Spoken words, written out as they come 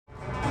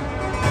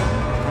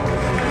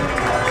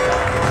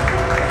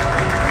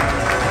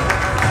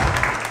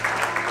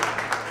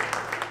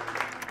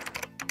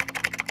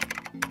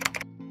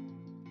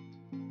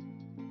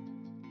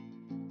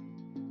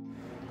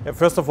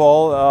First of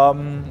all,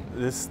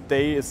 this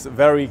day is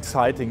very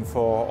exciting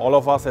for all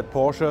of us at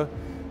Porsche.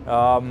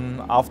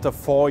 After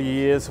 4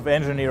 years of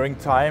engineering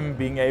time,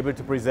 being able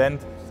to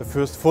present the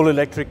first full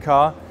electric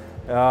car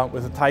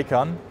with the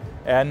Taycan.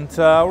 And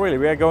really,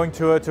 we are going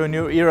to a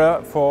new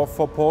era for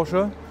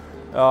Porsche.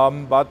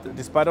 But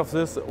despite of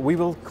this, we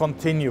will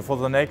continue for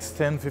the next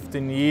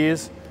 10-15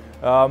 years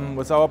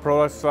with our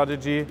product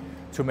strategy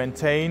to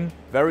maintain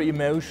very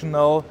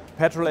emotional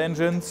petrol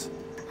engines,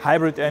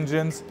 hybrid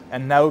engines,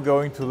 and now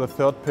going to the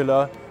third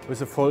pillar with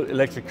the full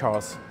electric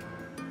cars.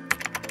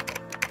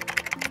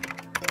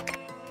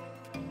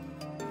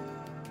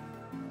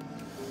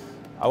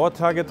 Our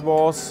target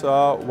was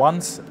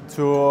once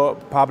to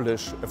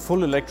publish a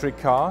full electric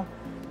car.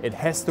 It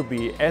has to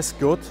be as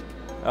good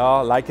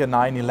like a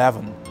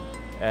 911.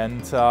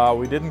 And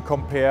we didn't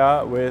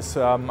compare with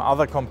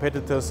other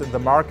competitors in the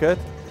market.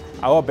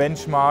 Our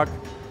benchmark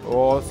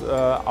was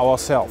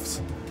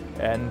ourselves.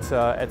 And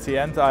at the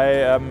end,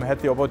 I had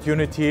the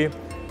opportunity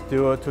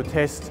to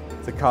test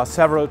the car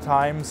several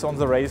times on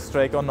the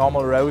racetrack, on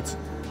normal roads.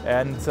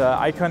 And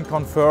I can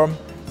confirm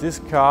this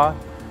car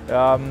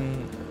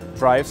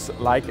drives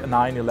like a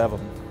 911.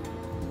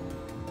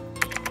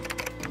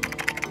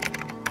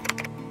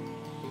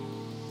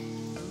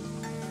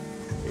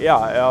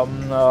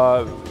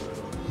 Yeah,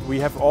 we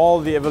have all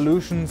the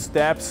evolution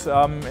steps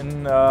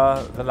in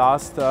the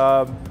last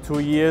 2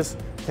 years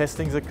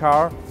testing the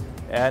car.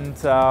 And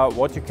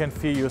what you can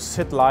feel, you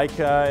sit like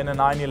in a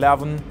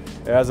 911.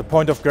 The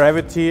point of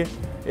gravity,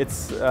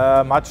 it's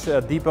much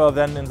deeper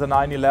than in the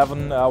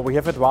 911. We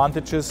have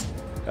advantages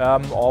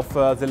of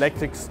the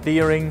electric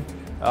steering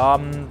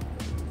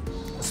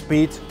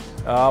speed,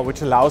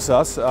 which allows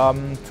us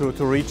to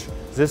reach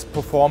this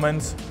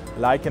performance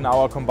like in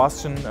our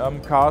combustion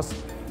cars.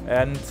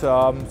 And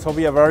so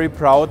we are very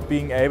proud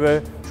being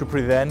able to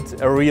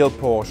present a real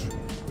Porsche.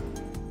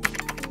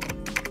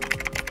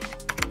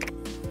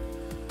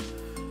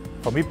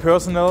 For me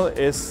personal,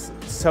 is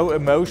so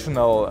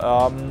emotional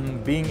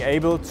being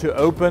able to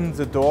open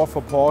the door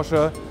for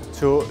Porsche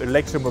to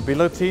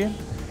electromobility,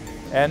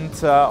 and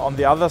on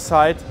the other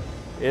side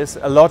is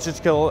a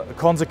logical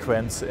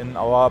consequence in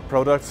our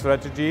product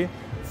strategy,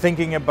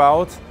 thinking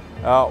about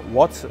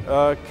what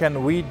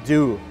can we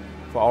do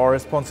for our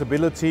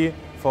responsibility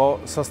for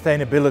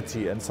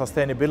sustainability. And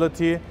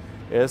sustainability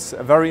is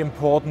a very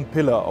important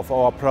pillar of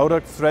our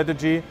product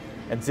strategy,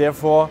 and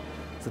therefore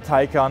the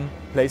Taycan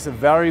plays a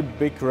very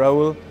big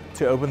role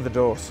to open the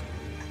doors.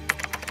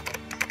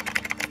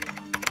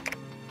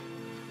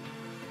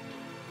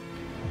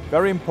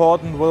 Very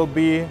important will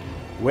be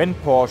when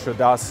Porsche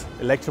does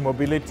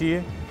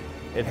electromobility,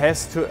 it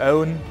has to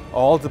own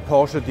all the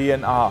Porsche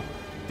DNA,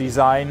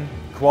 design,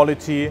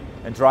 quality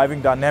and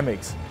driving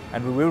dynamics.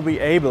 And we will be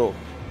able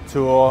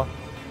to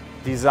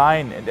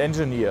design and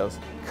engineer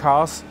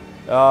cars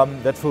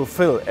that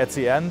fulfill at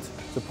the end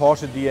the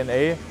Porsche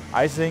DNA.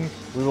 I think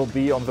we will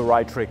be on the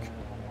right track.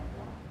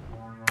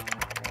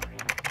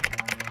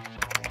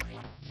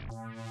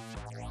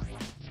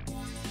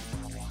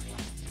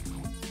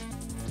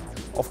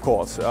 Of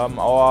course,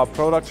 our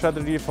product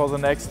strategy for the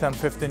next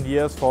 10-15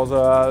 years, for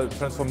the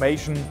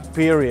transformation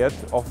period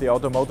of the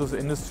automotive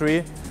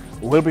industry,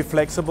 will be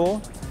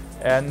flexible,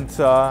 and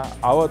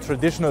our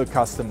traditional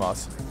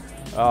customers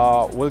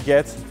will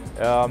get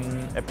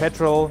a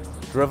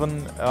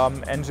petrol-driven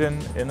engine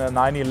in a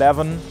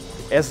 911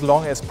 as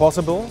long as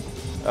possible,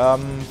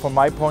 from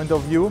my point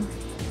of view.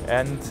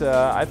 And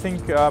I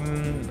think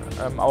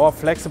our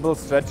flexible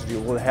strategy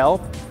will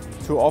help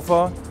to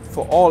offer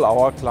for all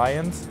our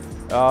clients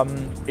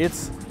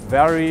it's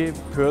very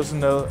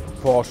personal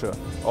Porsche.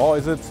 Or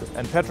is it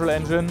a petrol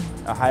engine,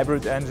 a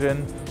hybrid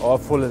engine or a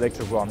full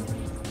electric one?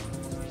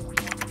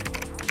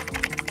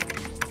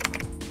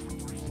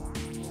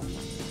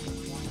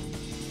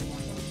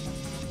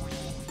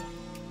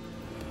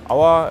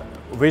 Our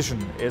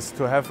vision is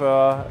to have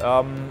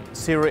a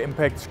zero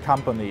impact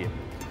company.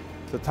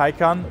 The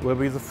Taycan will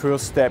be the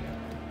first step,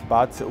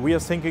 but we are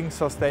thinking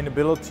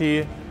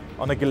sustainability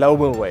on a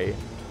global way.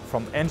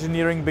 From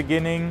engineering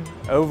beginning,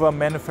 over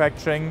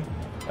manufacturing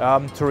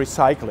to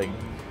recycling.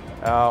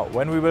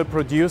 When we will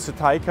produce the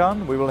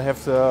Taycan, we will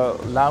have the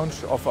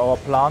launch of our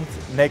plant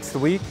next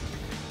week.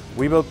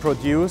 We will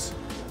produce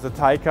the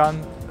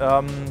Taycan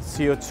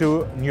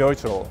CO2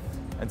 neutral,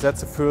 and that's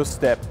the first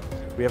step.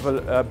 We have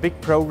a big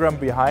program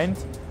behind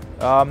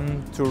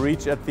to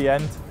reach at the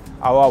end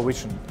our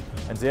vision.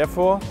 And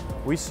therefore,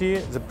 we see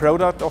the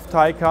product of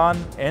Taycan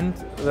and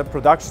the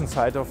production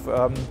side of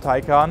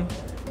Taycan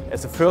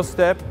as a first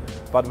step,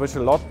 but with a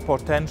lot of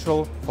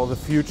potential for the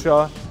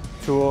future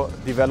to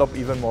develop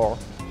even more.